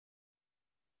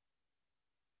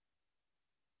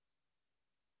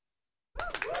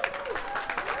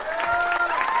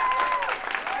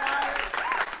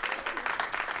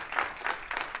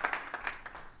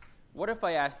if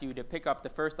I asked you to pick up the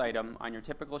first item on your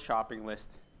typical shopping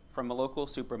list from a local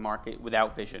supermarket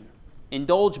without vision?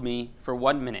 Indulge me for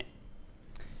 1 minute.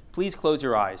 Please close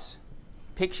your eyes.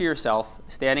 Picture yourself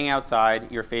standing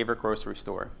outside your favorite grocery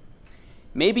store.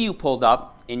 Maybe you pulled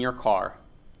up in your car,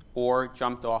 or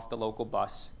jumped off the local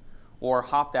bus, or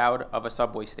hopped out of a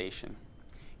subway station.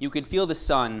 You can feel the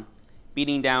sun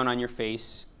beating down on your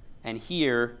face and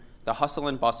hear the hustle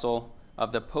and bustle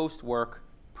of the post-work,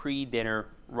 pre-dinner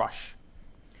rush.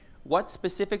 What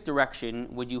specific direction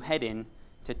would you head in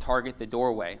to target the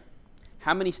doorway?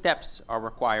 How many steps are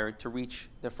required to reach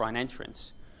the front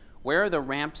entrance? Where are the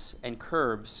ramps and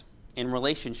curbs in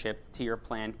relationship to your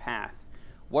planned path?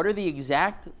 What are the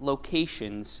exact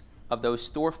locations of those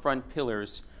storefront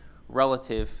pillars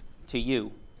relative to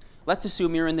you? Let's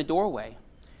assume you're in the doorway.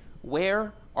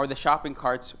 Where are the shopping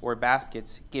carts or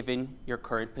baskets given your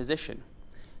current position?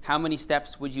 How many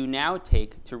steps would you now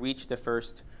take to reach the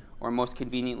first or most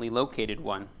conveniently located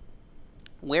one?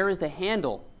 Where is the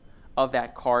handle of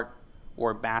that cart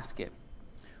or basket?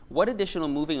 What additional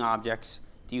moving objects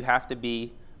do you have to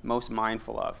be most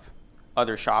mindful of?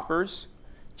 Other shoppers?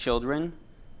 Children?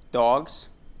 Dogs?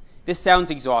 This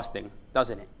sounds exhausting,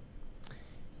 doesn't it?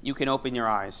 You can open your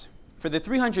eyes. For the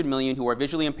 300 million who are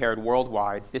visually impaired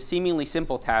worldwide, this seemingly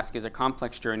simple task is a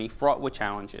complex journey fraught with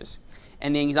challenges.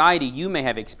 And the anxiety you may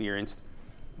have experienced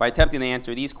by attempting to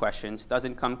answer these questions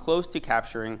doesn't come close to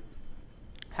capturing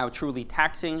how truly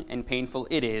taxing and painful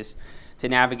it is to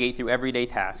navigate through everyday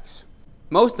tasks.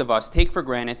 Most of us take for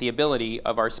granted the ability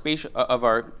of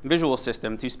our visual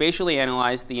system to spatially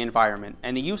analyze the environment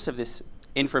and the use of this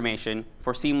information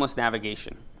for seamless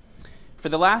navigation. For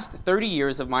the last 30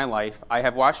 years of my life, I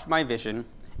have watched my vision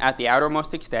at the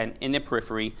outermost extent in the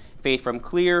periphery fade from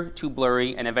clear to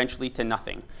blurry and eventually to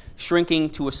nothing, shrinking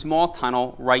to a small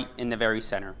tunnel right in the very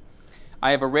center.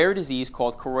 I have a rare disease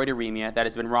called choroideremia that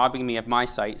has been robbing me of my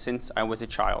sight since I was a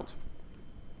child.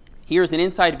 Here's an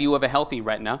inside view of a healthy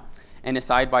retina and a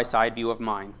side-by-side view of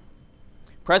mine.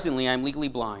 Presently, I'm legally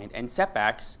blind, and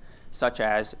setbacks such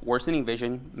as worsening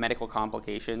vision, medical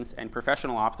complications, and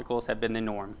professional obstacles have been the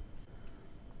norm.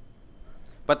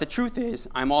 But the truth is,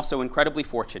 I'm also incredibly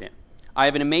fortunate. I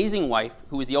have an amazing wife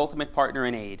who is the ultimate partner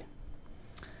in aid.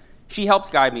 She helps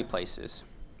guide me places.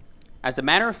 As a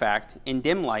matter of fact, in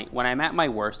dim light, when I'm at my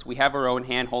worst, we have our own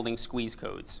hand-holding squeeze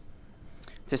codes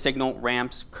to signal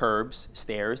ramps, curbs,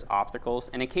 stairs, obstacles,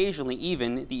 and occasionally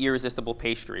even the irresistible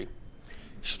pastry.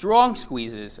 Strong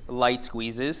squeezes, light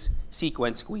squeezes,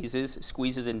 sequence squeezes,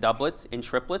 squeezes in doublets, in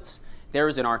triplets, there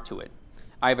is an art to it.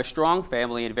 I have a strong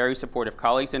family and very supportive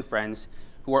colleagues and friends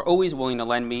who are always willing to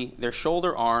lend me their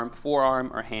shoulder, arm,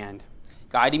 forearm, or hand,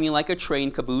 guiding me like a train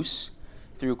caboose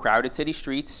through crowded city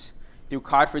streets, through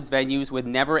conference venues with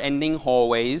never-ending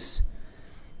hallways,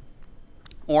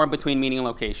 or between meeting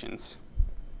locations.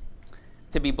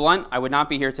 To be blunt, I would not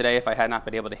be here today if I had not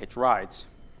been able to hitch rides.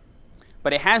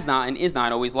 But it has not and is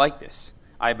not always like this.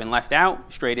 I have been left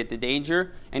out, strayed into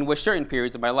danger, and wished certain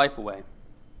periods of my life away.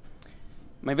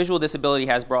 My visual disability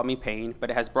has brought me pain,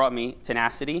 but it has brought me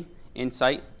tenacity,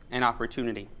 insight, and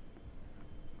opportunity.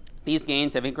 These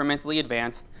gains have incrementally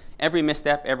advanced every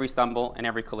misstep, every stumble, and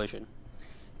every collision.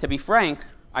 To be frank,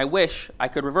 I wish I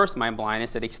could reverse my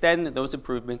blindness and extend those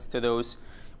improvements to those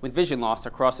with vision loss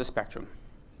across the spectrum.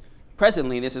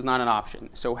 Presently, this is not an option,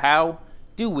 so how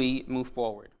do we move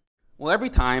forward? Well, every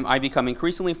time I become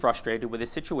increasingly frustrated with a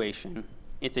situation,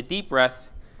 it's a deep breath,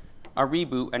 a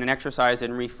reboot, and an exercise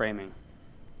in reframing.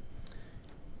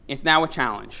 It's now a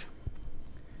challenge.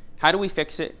 How do we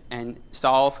fix it and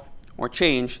solve or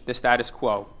change the status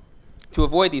quo to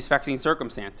avoid these vexing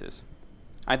circumstances?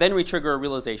 I then retrigger a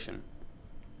realization.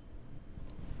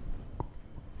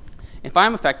 If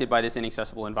I'm affected by this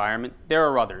inaccessible environment, there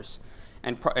are others,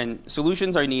 and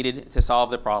solutions are needed to solve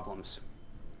the problems.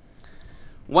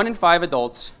 1 in 5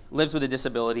 adults lives with a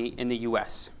disability in the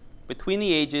US. Between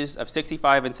the ages of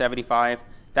 65 and 75,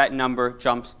 that number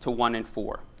jumps to 1 in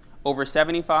 4. Over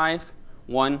 75,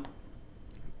 1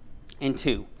 in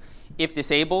 2. If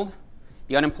disabled,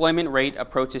 the unemployment rate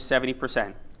approaches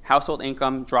 70%. Household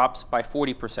income drops by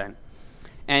 40%.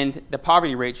 And the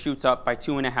poverty rate shoots up by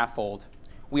 2.5-fold.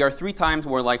 We are 3 times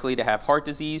more likely to have heart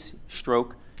disease,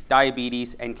 stroke,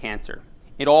 diabetes, and cancer.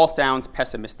 It all sounds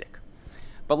pessimistic.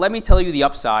 But let me tell you the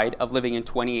upside of living in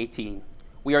 2018.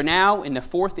 We are now in the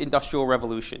 4th industrial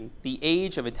revolution, the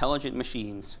age of intelligent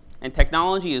machines, and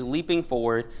technology is leaping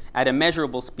forward at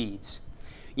immeasurable speeds.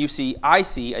 You see, I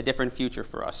see a different future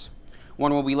for us,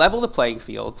 one where we level the playing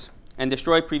fields and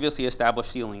destroy previously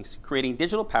established ceilings, creating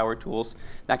digital power tools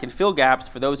that can fill gaps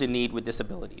for those in need with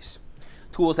disabilities.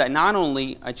 Tools that not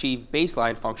only achieve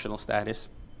baseline functional status,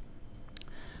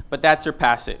 but that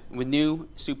surpass it with new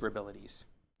super abilities.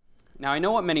 Now I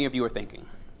know what many of you are thinking.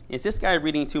 Is this guy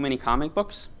reading too many comic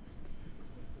books?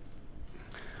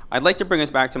 I'd like to bring us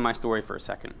back to my story for a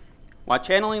second. While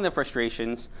channeling the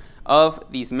frustrations of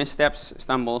these missteps,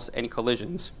 stumbles, and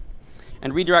collisions,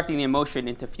 and redirecting the emotion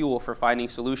into fuel for finding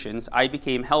solutions, I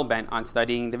became hell-bent on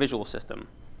studying the visual system.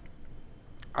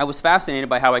 I was fascinated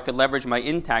by how I could leverage my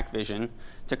intact vision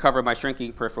to cover my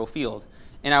shrinking peripheral field,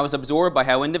 and I was absorbed by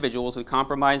how individuals with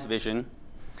compromised vision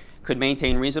could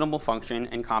maintain reasonable function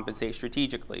and compensate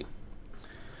strategically.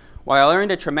 While I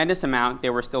learned a tremendous amount,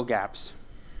 there were still gaps.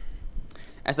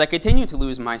 As I continued to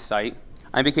lose my sight,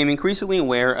 I became increasingly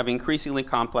aware of increasingly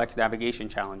complex navigation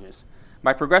challenges.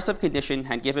 My progressive condition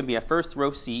had given me a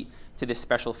first-row seat to this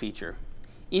special feature.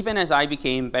 Even as I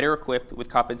became better equipped with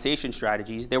compensation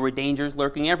strategies, there were dangers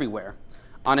lurking everywhere.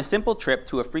 On a simple trip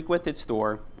to a frequented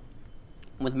store,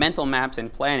 with mental maps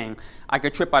and planning, I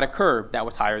could trip on a curb that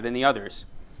was higher than the others.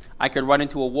 I could run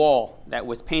into a wall that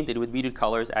was painted with muted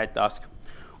colors at dusk,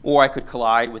 or I could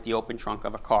collide with the open trunk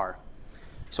of a car.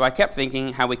 So I kept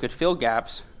thinking how we could fill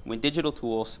gaps with digital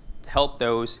tools to help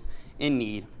those in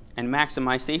need and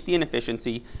maximize safety and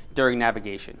efficiency during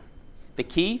navigation. The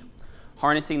key?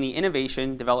 Harnessing the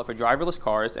innovation developed for driverless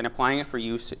cars and applying it for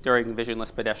use during visionless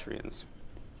pedestrians.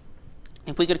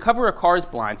 If we could cover a car's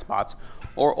blind spots,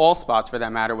 or all spots for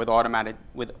that matter, with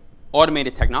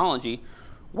automated technology,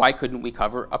 why couldn't we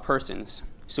cover a person's?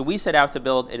 So we set out to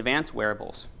build advanced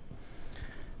wearables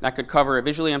that could cover a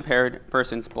visually impaired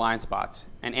person's blind spots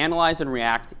and analyze and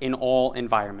react in all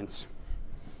environments.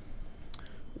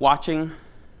 Watching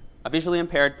a visually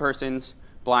impaired person's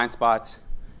blind spots,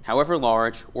 however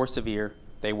large or severe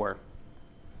they were.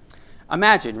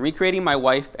 Imagine recreating my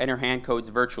wife and her hand codes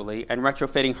virtually and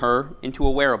retrofitting her into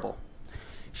a wearable.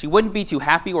 She wouldn't be too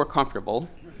happy or comfortable,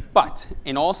 but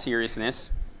in all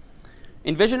seriousness,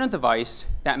 envision a device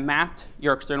that mapped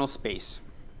your external space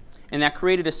and that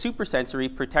created a supersensory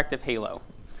protective halo,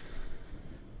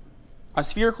 a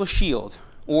spherical shield,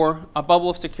 or a bubble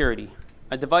of security,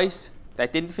 a device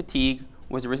that didn't fatigue,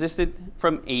 was resistant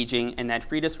from aging, and that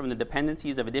freed us from the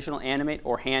dependencies of additional animate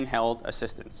or handheld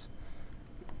assistance.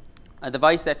 A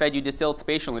device that fed you distilled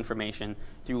spatial information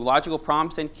through logical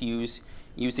prompts and cues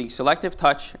using selective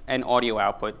touch and audio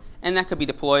output, and that could be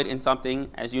deployed in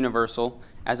something as universal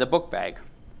as a book bag.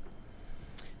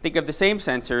 Think of the same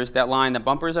sensors that line the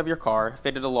bumpers of your car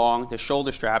fitted along the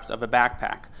shoulder straps of a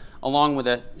backpack, along with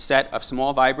a set of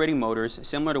small vibrating motors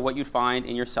similar to what you'd find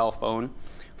in your cell phone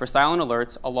for silent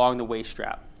alerts along the waist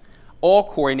strap, all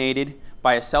coordinated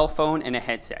by a cell phone and a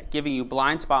headset, giving you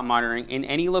blind spot monitoring in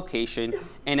any location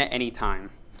and at any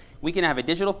time. We can have a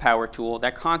digital power tool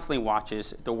that constantly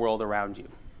watches the world around you.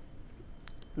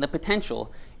 The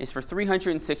potential is for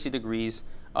 360 degrees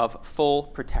of full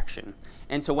protection.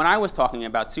 And so when I was talking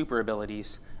about super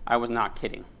abilities, I was not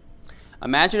kidding.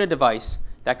 Imagine a device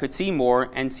that could see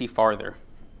more and see farther,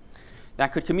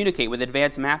 that could communicate with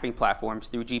advanced mapping platforms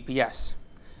through GPS,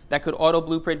 that could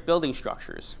auto-blueprint building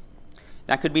structures,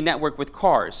 that could be networked with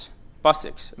cars,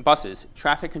 buses,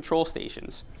 traffic control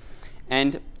stations,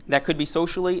 and that could be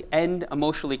socially and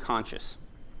emotionally conscious.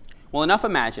 Well, enough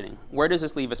imagining. Where does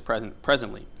this leave us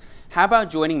presently? How about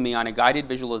joining me on a guided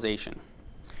visualization?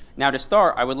 Now to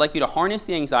start, I would like you to harness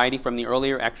the anxiety from the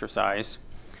earlier exercise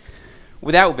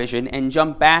without vision and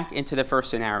jump back into the first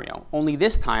scenario. Only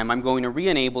this time, I'm going to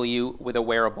re-enable you with a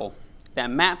wearable that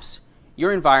maps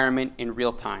your environment in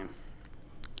real time.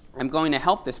 I'm going to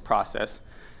help this process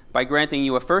by granting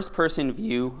you a first-person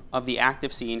view of the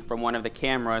active scene from one of the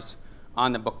cameras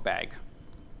on the book bag.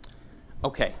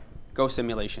 Okay, go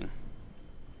simulation.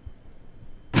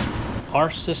 Our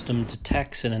system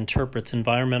detects and interprets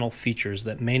environmental features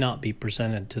that may not be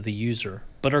presented to the user,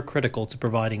 but are critical to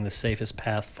providing the safest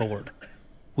path forward.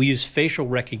 We use facial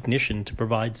recognition to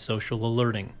provide social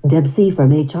alerting. Deb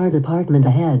from HR department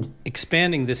ahead.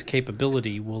 Expanding this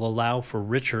capability will allow for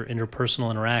richer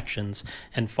interpersonal interactions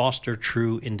and foster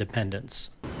true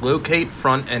independence. Locate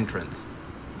front entrance.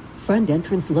 Front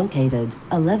entrance located.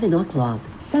 11 o'clock.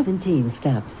 17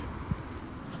 steps.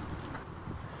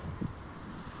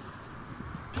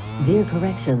 Veer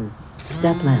correction.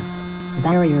 Step left.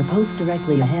 Barrier post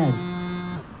directly ahead.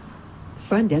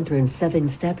 Front entrance 7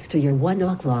 steps to your 1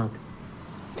 o'clock.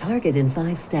 Target in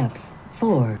 5 steps.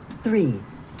 4, 3,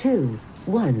 2,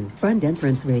 1. Front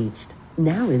entrance reached.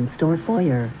 Now in store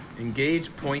foyer.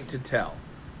 Engage point to tell.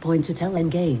 Point to tell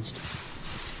engaged.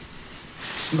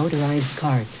 Motorized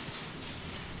cart.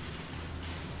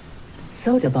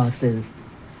 Soda boxes.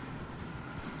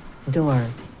 Door.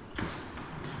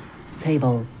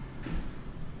 Table.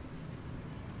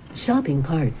 Shopping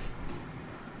carts.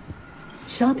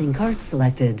 Shopping cart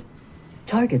selected.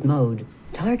 Target mode.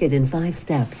 Target in 5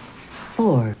 steps.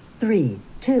 4, 3,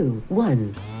 2,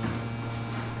 1.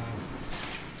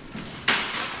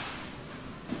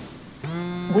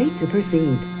 Wait to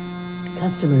proceed.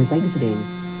 Customers exiting.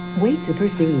 Wait to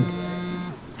proceed.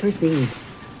 Proceed.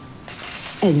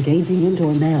 Engaging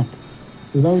indoor map.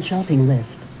 Load shopping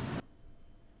list.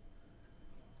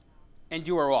 And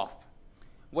you are off.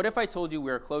 What if I told you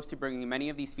we are close to bringing many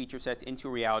of these feature sets into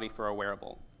reality for a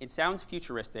wearable? It sounds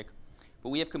futuristic, but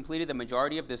we have completed the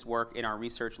majority of this work in our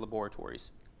research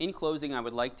laboratories. In closing, I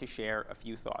would like to share a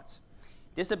few thoughts.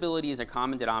 Disability is a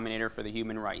common denominator for the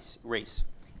human race.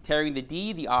 Tearing the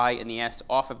D, the I, and the S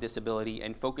off of disability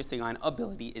and focusing on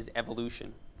ability is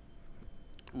evolution.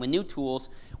 With new tools,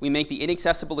 we make the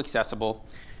inaccessible accessible,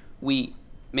 we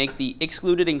make the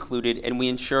excluded included, and we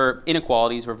ensure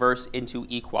inequalities reverse into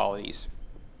equalities.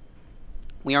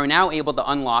 We are now able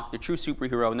to unlock the true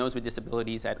superhero and those with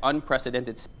disabilities at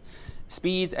unprecedented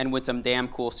speeds and with some damn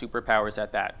cool superpowers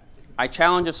at that. I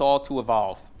challenge us all to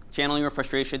evolve, channeling our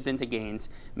frustrations into gains,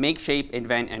 make, shape,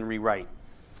 invent, and rewrite.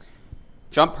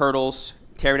 Jump hurdles,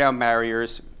 tear down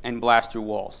barriers, and blast through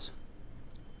walls.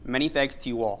 Many thanks to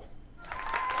you all.